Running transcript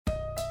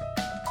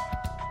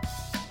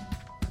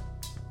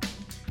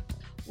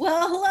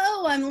Well,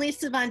 hello, I'm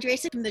Lisa Von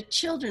Dracek from the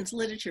Children's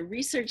Literature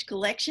Research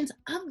Collections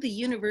of the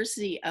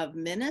University of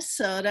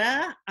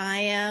Minnesota. I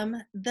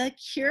am the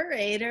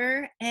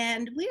curator,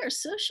 and we are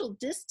social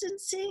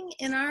distancing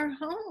in our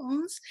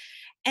homes,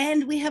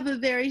 and we have a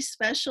very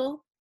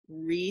special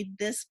Read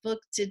This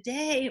Book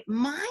today.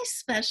 My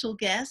special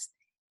guest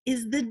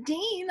is the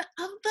Dean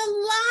of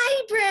the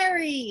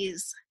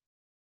Libraries.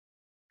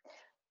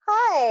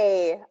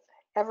 Hi,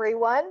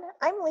 everyone.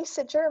 I'm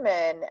Lisa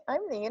German.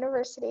 I'm the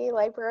University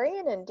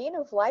Librarian and Dean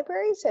of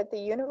Libraries at the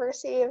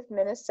University of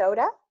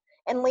Minnesota.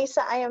 And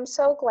Lisa, I am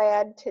so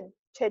glad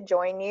to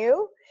join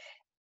you.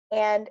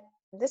 And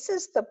this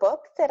is the book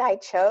that I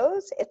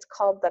chose. It's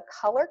called The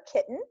Color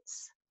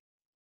Kittens.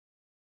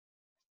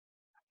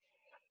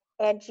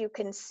 And you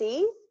can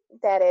see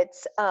that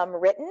it's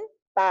written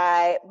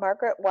by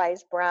Margaret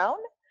Wise Brown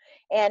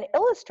and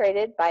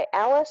illustrated by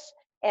Alice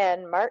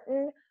and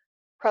Martin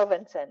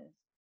Provenson.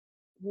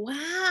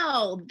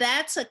 Wow,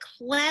 that's a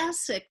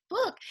classic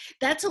book.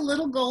 That's a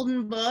little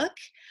golden book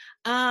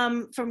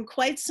from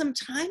quite some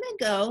time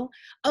ago.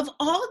 Of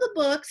all the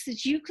books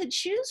that you could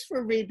choose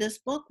for Read This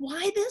Book,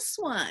 why this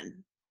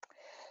one?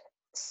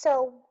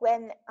 So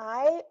when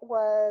I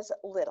was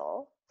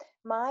little,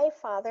 my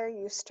father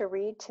used to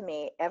read to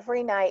me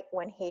every night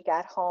when he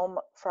got home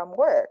from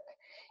work.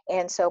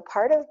 And so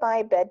part of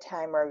my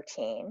bedtime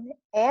routine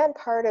and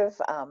part of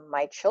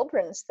my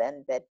children's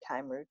then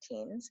bedtime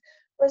routines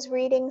was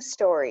reading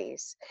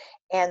stories.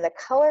 And The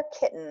Color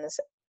Kittens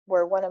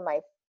were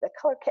The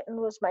Color Kitten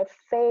was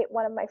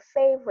one of my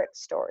favorite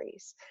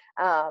stories,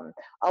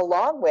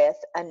 along with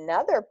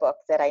another book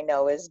that I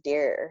know is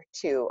dear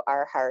to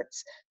our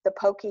hearts, The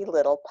Pokey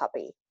Little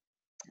Puppy.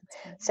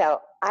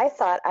 So I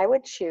thought I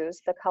would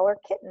choose The Color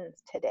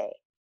Kittens today.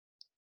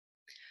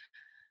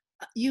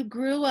 You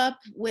grew up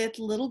with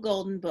little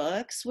golden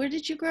books. Where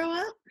did you grow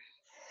up?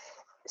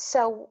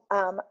 So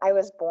I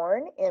was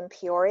born in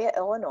Peoria,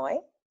 Illinois,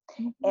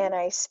 and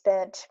I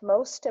spent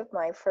most of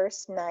my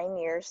first 9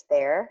 years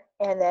there.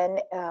 And then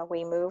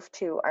we moved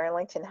to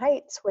Arlington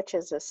Heights, which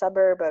is a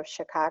suburb of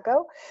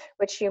Chicago,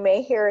 which you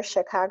may hear a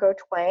Chicago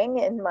twang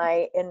in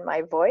my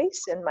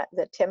voice,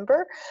 the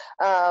timbre.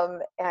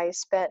 I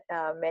spent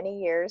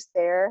many years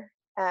there.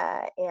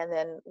 And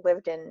then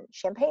lived in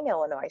Champaign,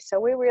 Illinois. So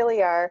we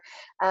really are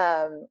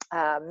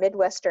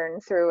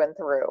Midwestern through and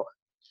through.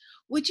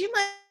 Would you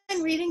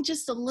mind reading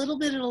just a little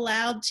bit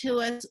aloud to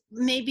us,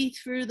 maybe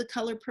through The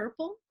Color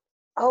Purple?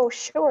 Oh,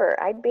 sure.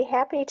 I'd be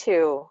happy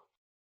to.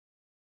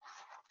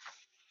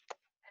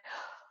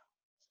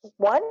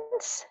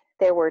 Once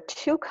there were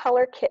two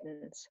color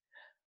kittens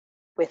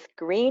with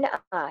green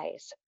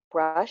eyes,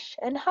 Brush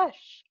and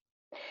Hush.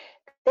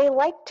 They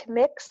liked to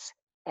mix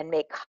and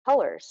make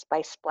colors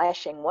by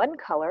splashing one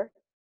color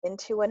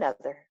into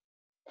another.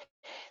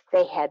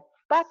 They had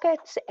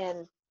buckets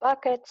and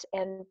buckets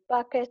and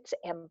buckets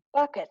and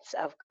buckets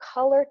of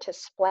color to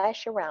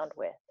splash around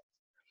with.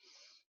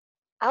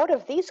 Out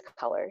of these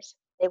colors,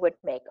 they would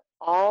make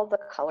all the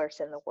colors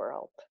in the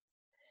world.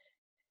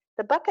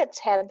 The buckets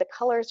had the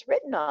colors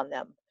written on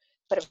them,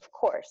 but of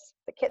course,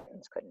 the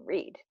kittens couldn't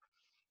read.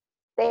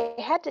 They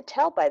had to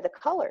tell by the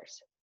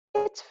colors.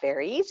 It's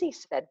very easy,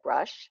 said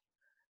Brush.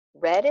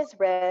 Red is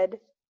red,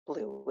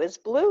 blue is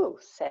blue,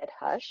 said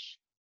Hush.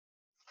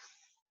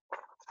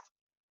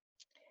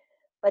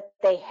 But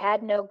they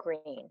had no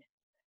green.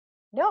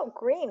 No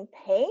green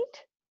paint,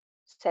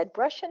 said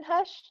Brush and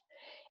Hush.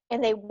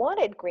 And they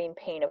wanted green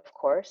paint, of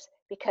course,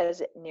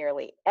 because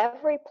nearly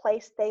every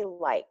place they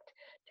liked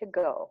to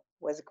go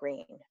was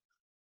green.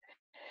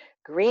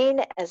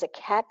 Green as a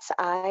cat's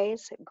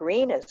eyes,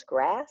 green as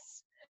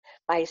grass,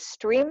 by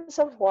streams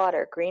of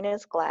water, green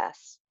as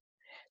glass.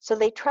 So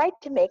they tried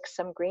to make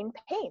some green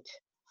paint.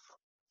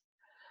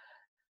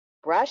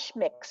 Brush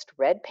mixed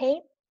red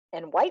paint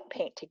and white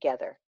paint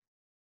together.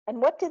 And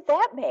what did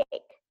that make?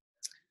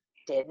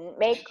 Didn't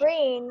make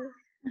green.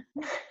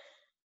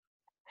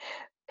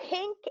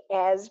 Pink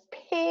as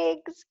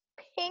pigs,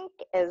 pink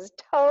as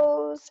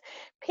toes,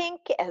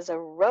 pink as a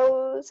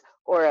rose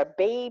or a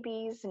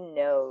baby's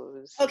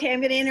nose. Okay,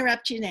 I'm going to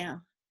interrupt you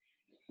now.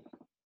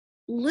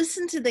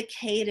 Listen to the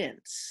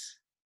cadence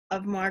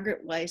of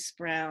Margaret Wise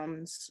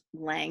Brown's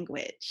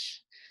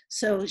language.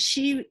 So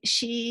she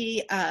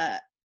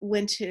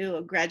went to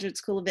a graduate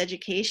school of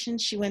education.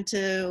 She went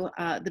to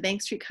the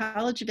Bank Street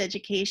College of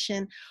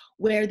Education,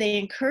 where they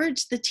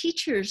encouraged the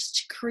teachers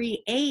to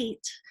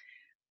create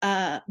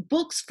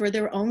books for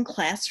their own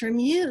classroom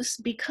use,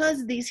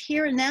 because these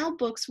here and now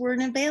books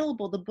weren't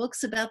available, the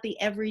books about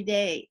the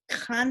everyday,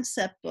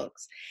 concept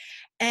books.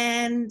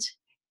 And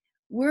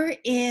we're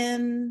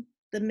in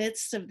the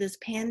midst of this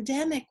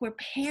pandemic where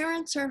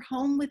parents are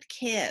home with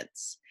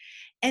kids.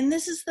 And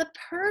this is the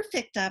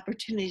perfect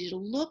opportunity to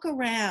look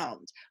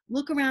around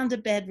a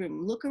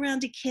bedroom, look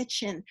around a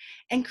kitchen,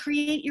 and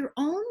create your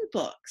own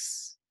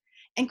books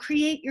and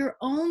create your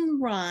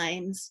own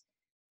rhymes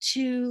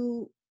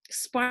to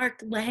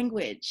spark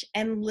language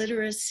and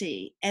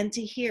literacy and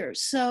to hear.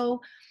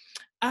 So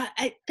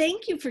I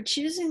thank you for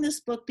choosing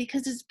this book,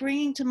 because it's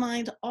bringing to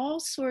mind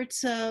all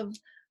sorts of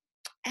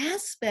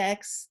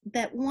aspects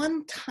that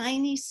one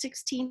tiny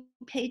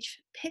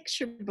 16-page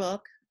picture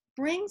book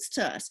brings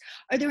to us.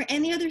 Are there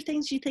any other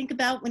things you think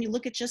about when you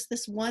look at just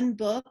this one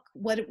book,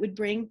 what it would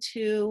bring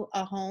to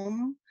a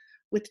home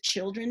with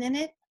children in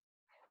it?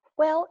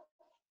 Well,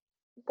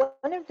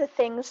 one of the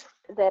things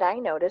that I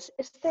notice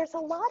is there's a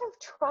lot of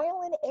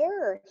trial and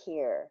error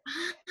here.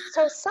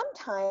 So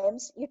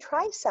sometimes you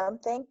try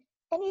something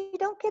and you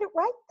don't get it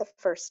right the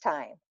first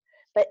time.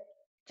 But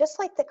just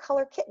like the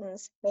Color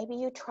Kittens, maybe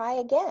you try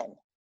again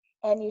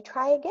and you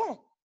try again,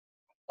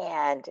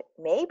 and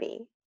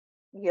maybe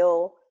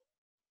you'll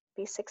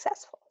be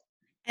successful.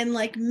 And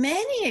like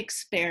many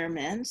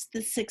experiments,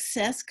 the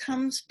success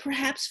comes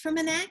perhaps from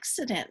an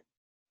accident.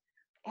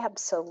 I don't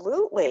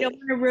Absolutely. want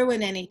to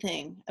ruin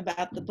anything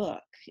about the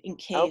book in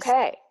case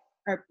Okay.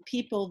 there are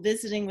people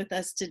visiting with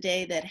us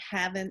today that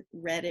haven't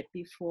read it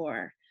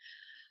before.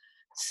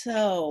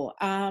 So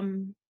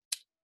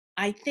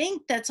I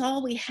think that's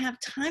all we have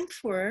time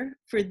for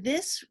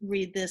this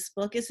Read This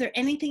Book. Is there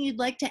anything you'd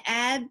like to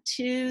add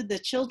to the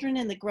children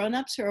and the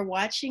grown-ups who are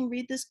watching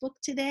Read This Book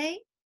today?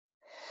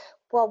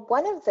 Well,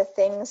 one of the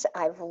things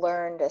I've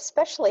learned,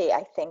 especially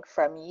I think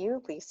from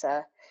you,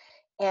 Lisa,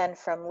 and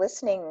from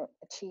listening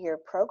to your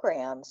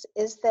programs,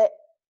 is that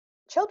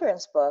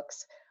children's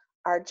books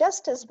are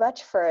just as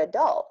much for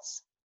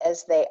adults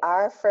as they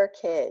are for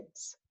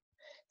kids.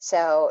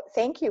 So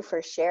thank you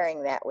for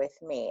sharing that with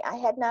me. I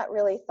had not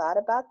really thought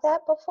about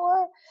that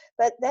before,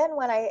 but then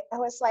when I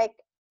was like,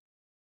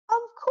 of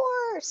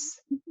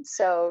course.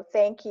 So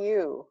thank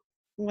you.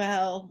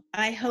 Well,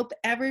 I hope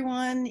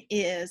everyone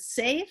is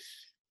safe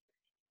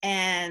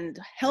and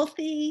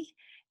healthy,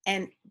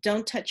 and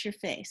don't touch your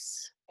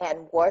face.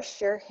 And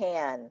wash your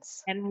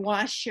hands. And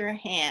wash your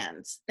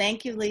hands.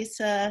 Thank you,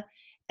 Lisa.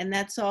 And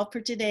that's all for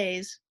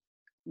today's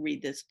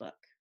Read This Book.